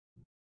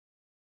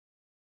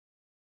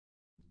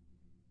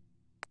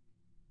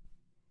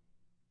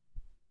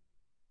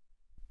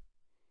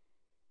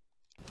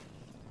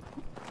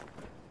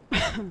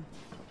Remember,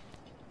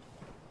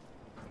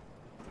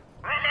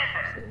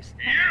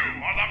 you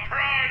are the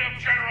pride of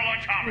General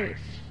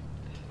Atomics.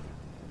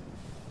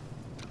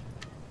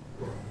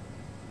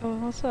 Oh,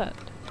 what's that?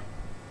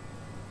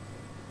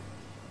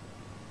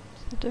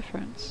 What's the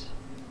difference?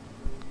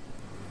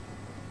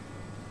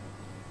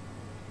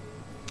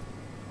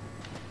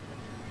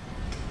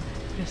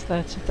 I guess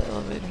that's if the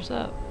elevator's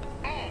up.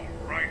 All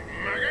right,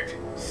 maggot.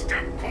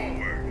 Step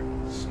forward.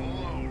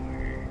 Slowly.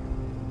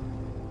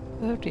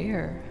 Oh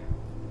dear.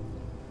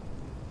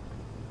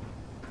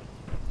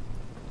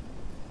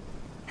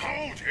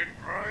 Hold it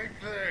right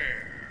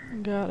there.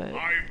 Got it.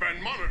 I've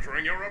been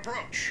monitoring your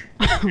approach.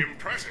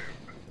 Impressive.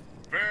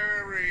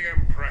 Very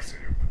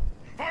impressive.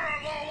 For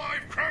a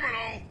low-life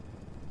criminal!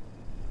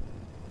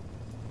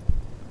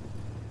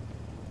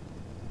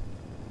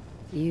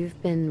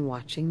 You've been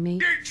watching me?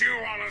 Did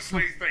you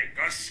honestly think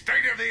a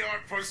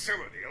state-of-the-art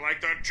facility like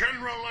the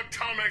General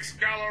Atomics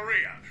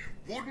Galleria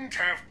wouldn't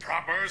have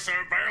proper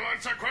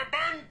surveillance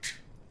equipment?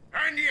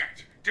 And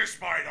yet,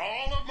 despite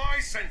all of my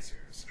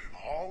sensors,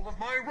 all of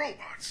my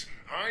robots,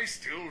 I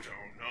still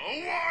don't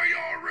know why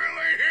you're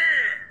really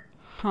here!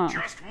 Huh.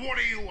 Just what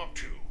are you up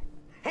to?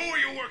 Who are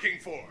you working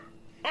for?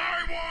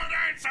 I want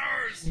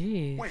answers!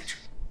 Jeez. Wait,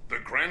 the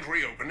grand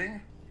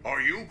reopening? Are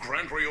you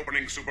Grand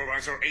Reopening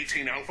Supervisor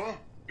 18 Alpha?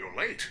 You're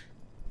late.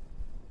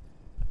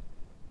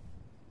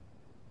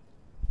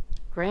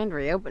 Grand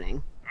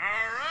reopening.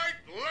 Alright,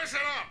 listen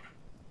up!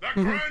 The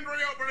Grand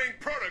Reopening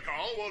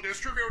Protocol will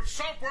distribute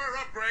software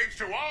upgrades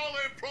to all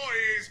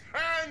employees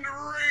and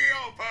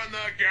reopen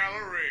the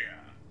Galleria.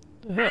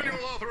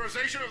 Annual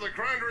authorization of the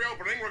Grand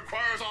Reopening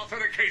requires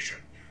authentication,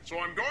 so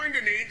I'm going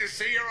to need to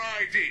see your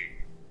ID.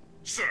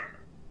 Sir.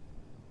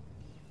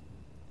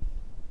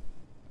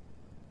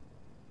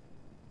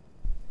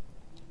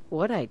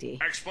 What ID?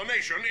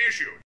 Explanation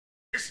issued.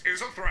 This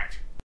is a threat.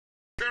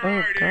 Your Oh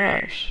ID.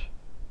 gosh.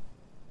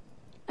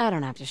 I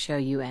don't have to show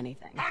you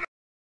anything.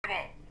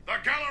 Unacceptable. The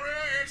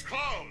Galleria is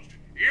closed.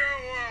 You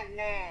were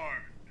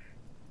warned.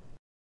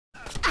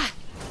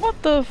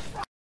 What the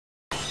f—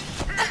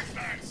 Is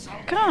that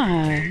some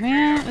God,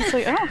 man. It's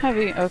like, I don't have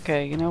any—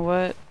 okay, you know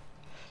what?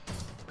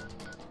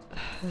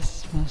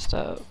 This is messed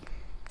up.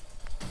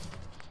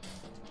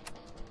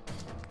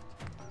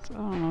 So I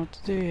don't know what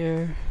to do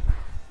here.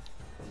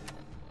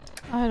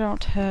 I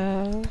don't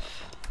have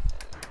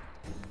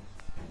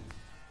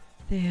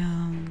the,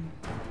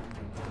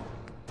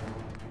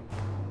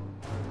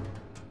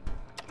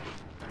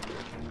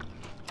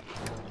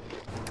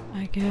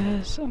 I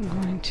guess I'm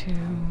going to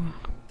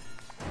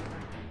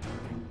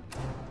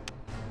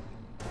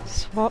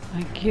swap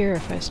my gear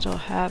if I still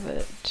have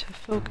it to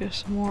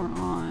focus more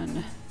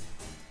on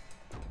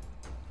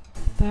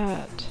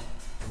that.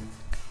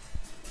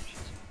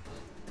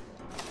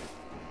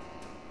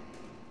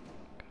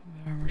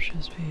 Combat armor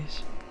chest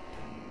piece.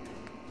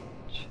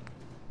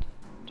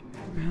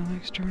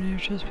 Exterminator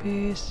chest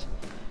piece.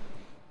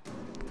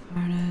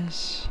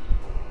 Harness.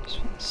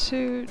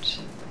 Suit.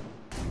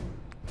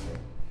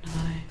 9.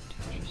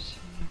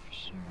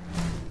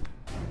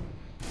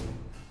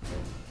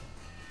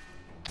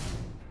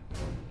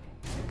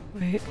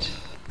 Wait.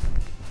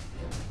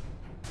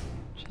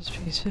 Chest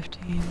piece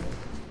 15.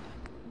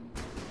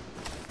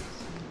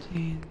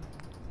 17.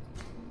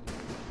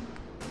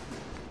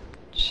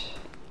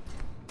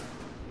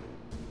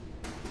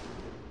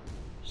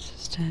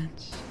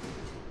 Resistance.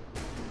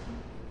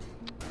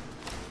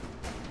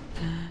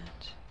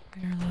 That.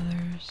 Rear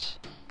leathers.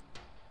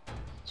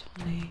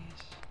 20s.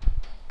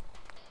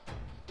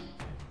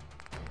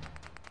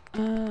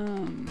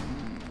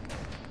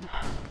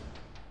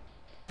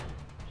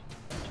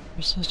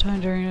 Versus time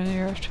during the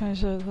year of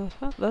 27.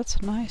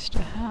 That's nice to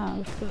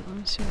have, but let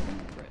me see what I'm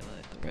gonna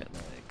the right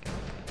leg.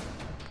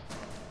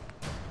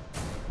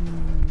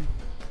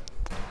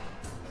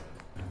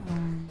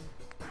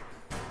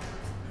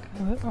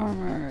 Combat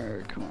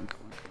armor. Come on, come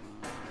on,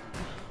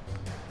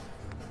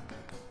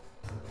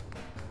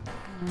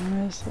 come on.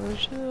 Alright, so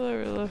which is the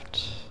right left?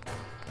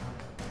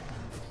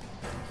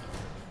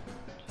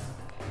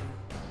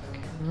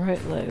 Okay,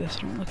 right leg, that's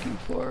what I'm looking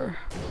for.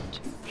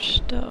 Too much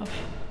stuff.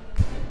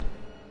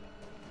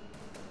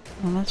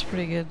 Well, that's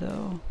pretty good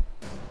though.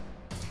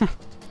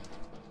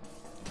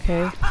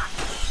 Okay.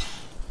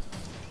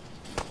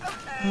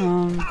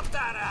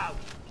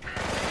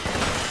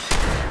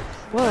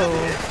 Whoa.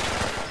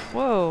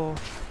 Whoa.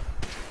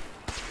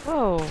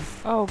 Whoa.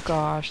 Oh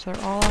gosh, they're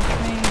all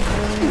after me,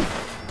 really?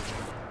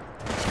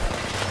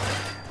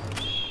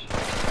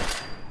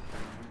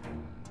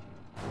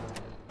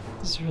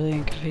 This is really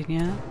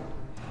inconvenient.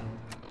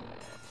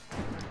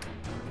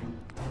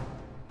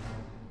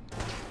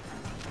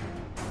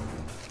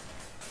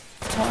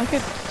 Well, I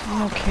could, you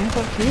know, camp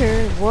up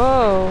here.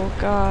 Whoa,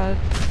 God.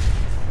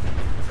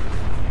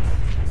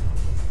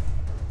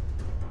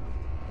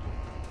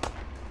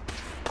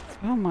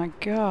 Oh my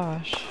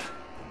gosh.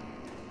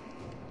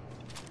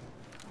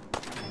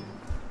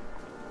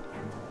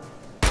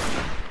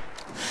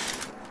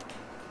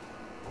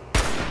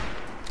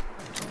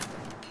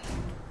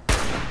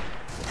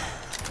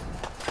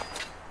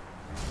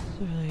 It's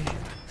really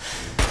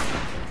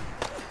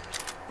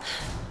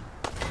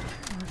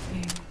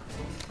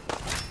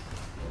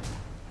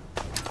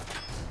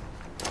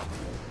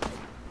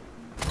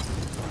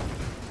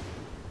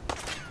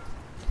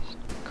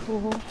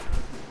cool.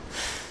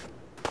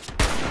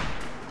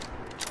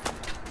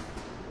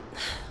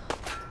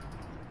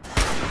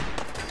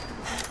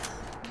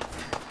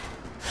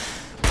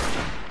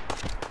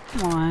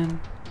 Come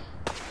on.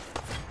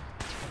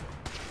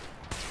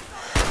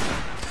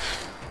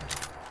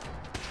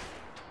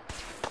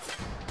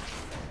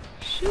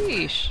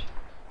 Sheesh.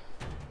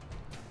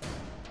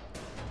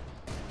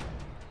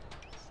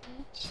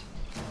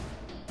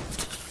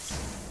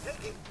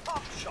 Taking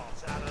pop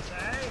shots at us,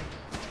 eh?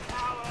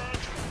 Coward!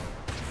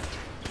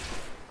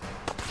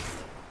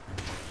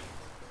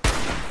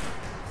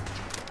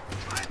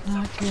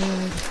 Not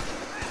good.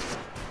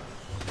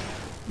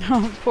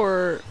 Oh,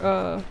 poor,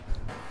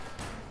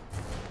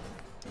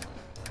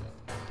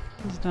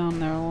 he's down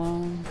there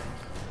alone.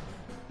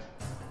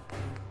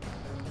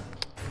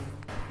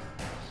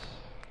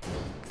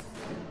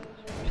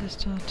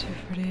 Pistol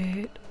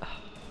 248. Oh.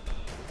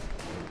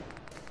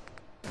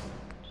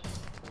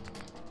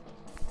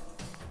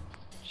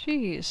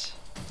 Jeez.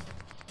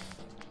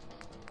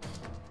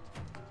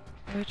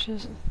 Which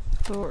is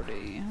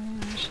authority? I mean,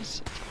 it's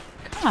just.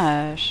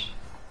 Gosh.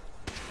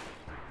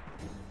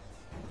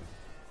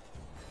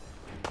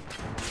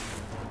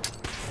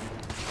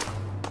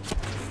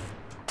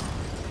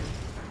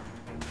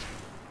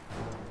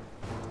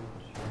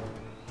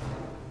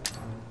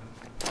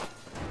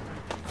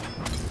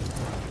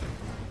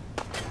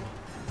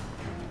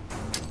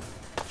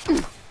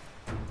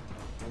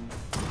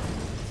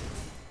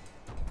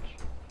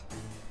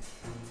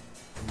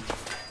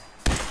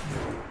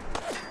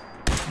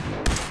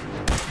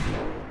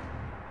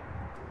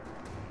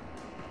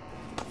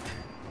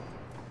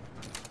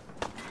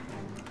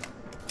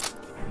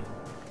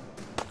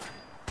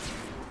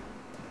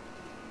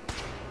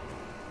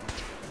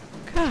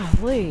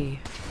 Golly.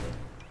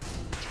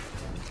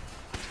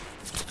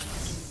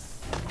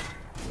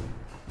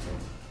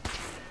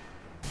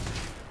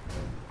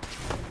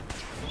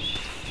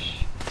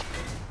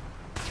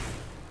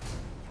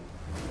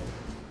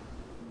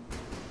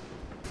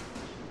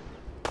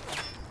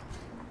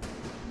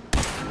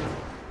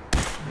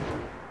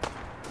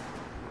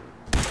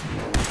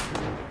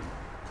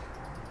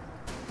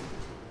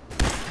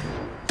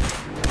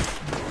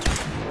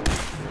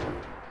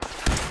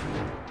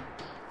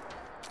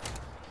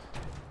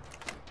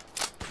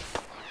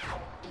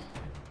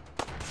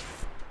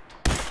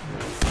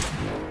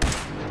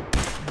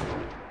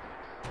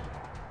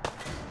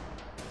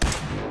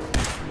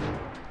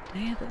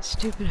 Man, that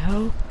stupid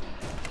hoe.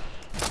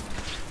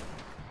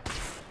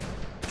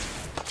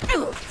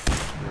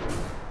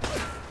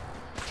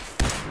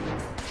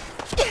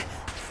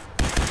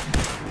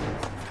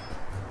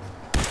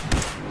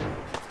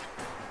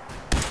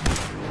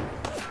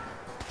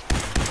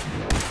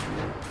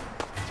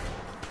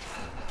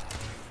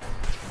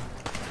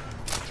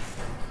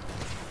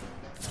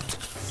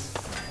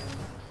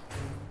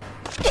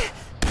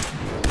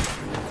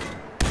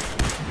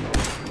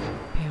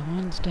 Okay,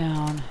 one's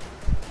down.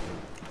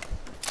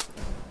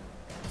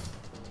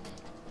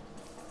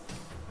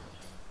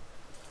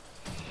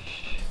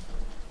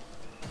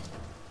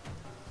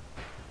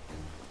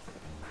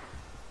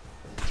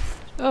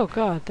 Oh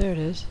god, there it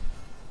is.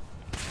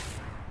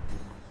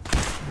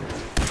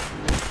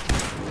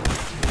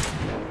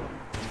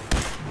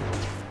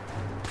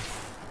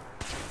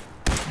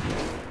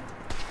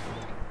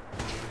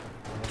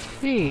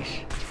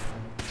 Sheesh.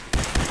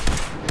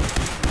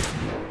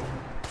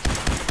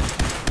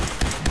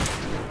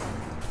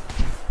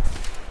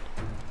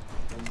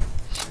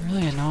 It's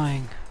really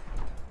annoying.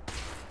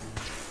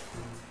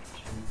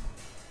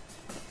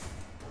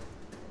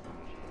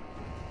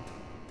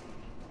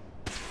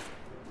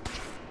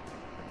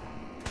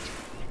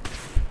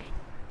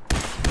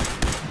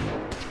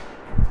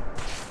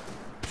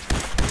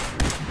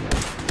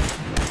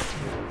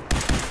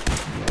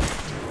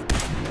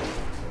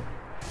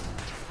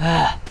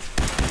 Ah.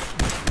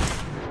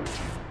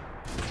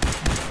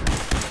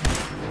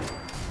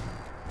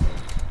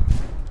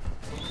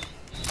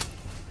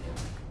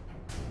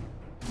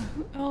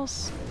 Who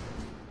else?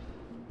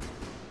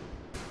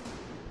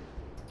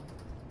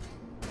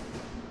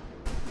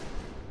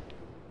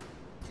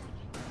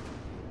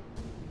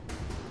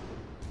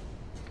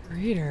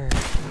 Greeter.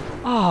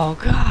 Oh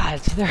god,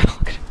 so they're all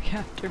gonna be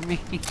after me.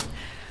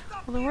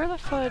 Well, then where the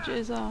fudge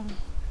is, I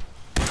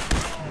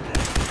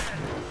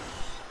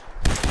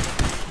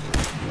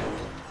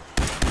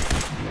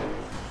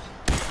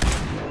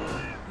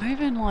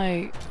even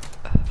like...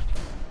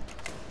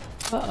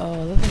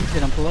 Uh-oh, that thing's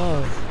gonna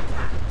blow.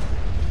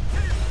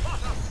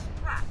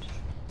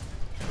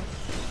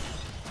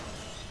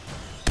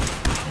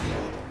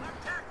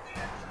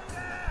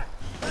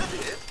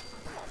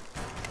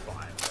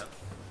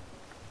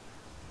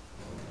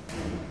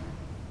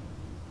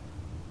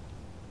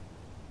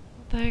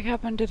 What the heck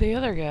happened to the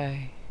other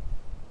guy?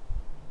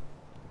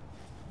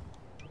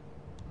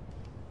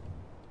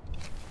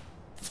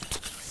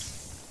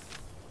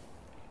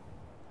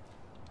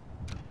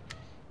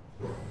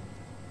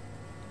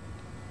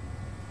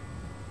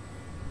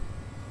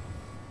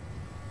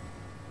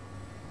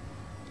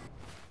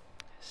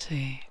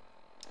 See.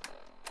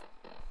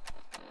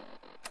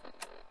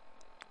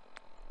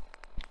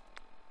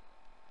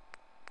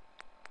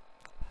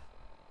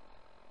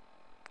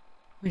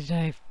 Wait, did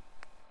I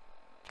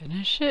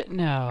finish it?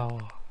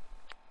 No.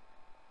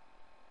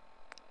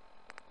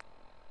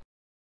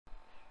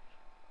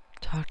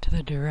 Talk to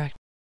the director.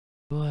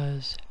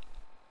 Was.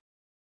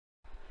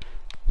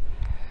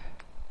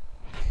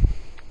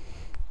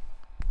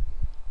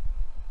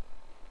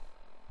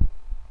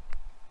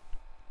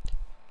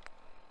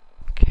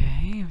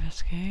 Okay,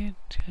 investigate.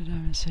 Go to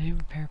Diamond City,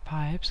 repair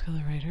pipes, kill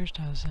the raiders,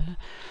 does it.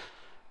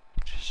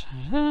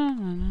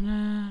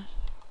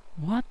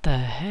 What the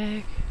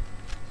heck?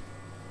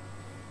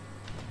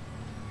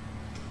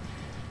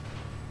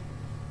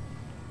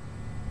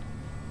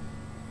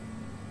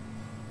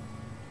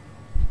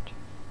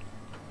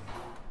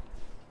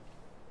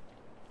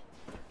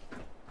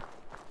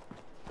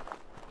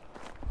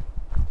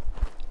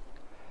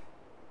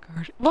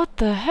 What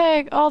the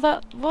heck? All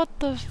that. What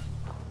the.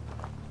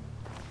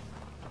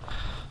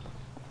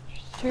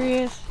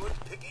 Serious? Good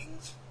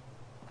pickings?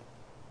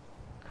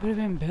 Could have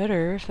been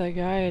better if that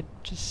guy had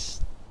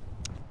just.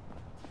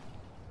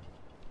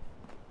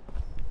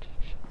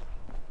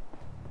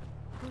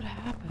 What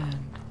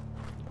happened?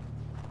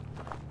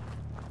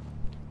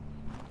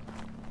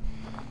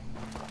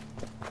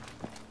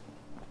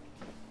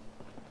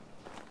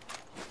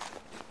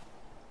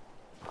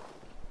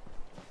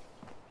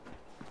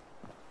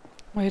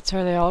 Wait, so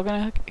are they all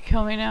gonna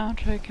kill me now?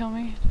 Try to kill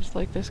me? Just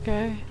like this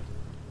guy?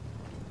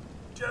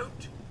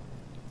 Don't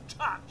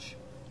touch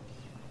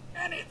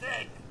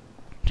anything!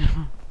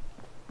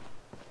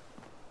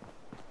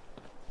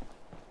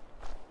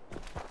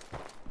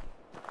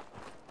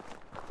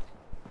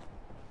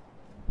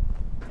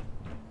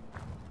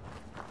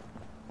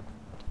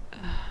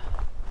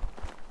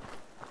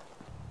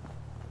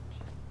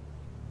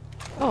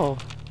 Oh.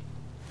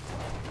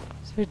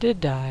 So he did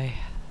die.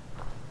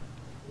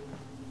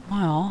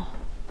 Well.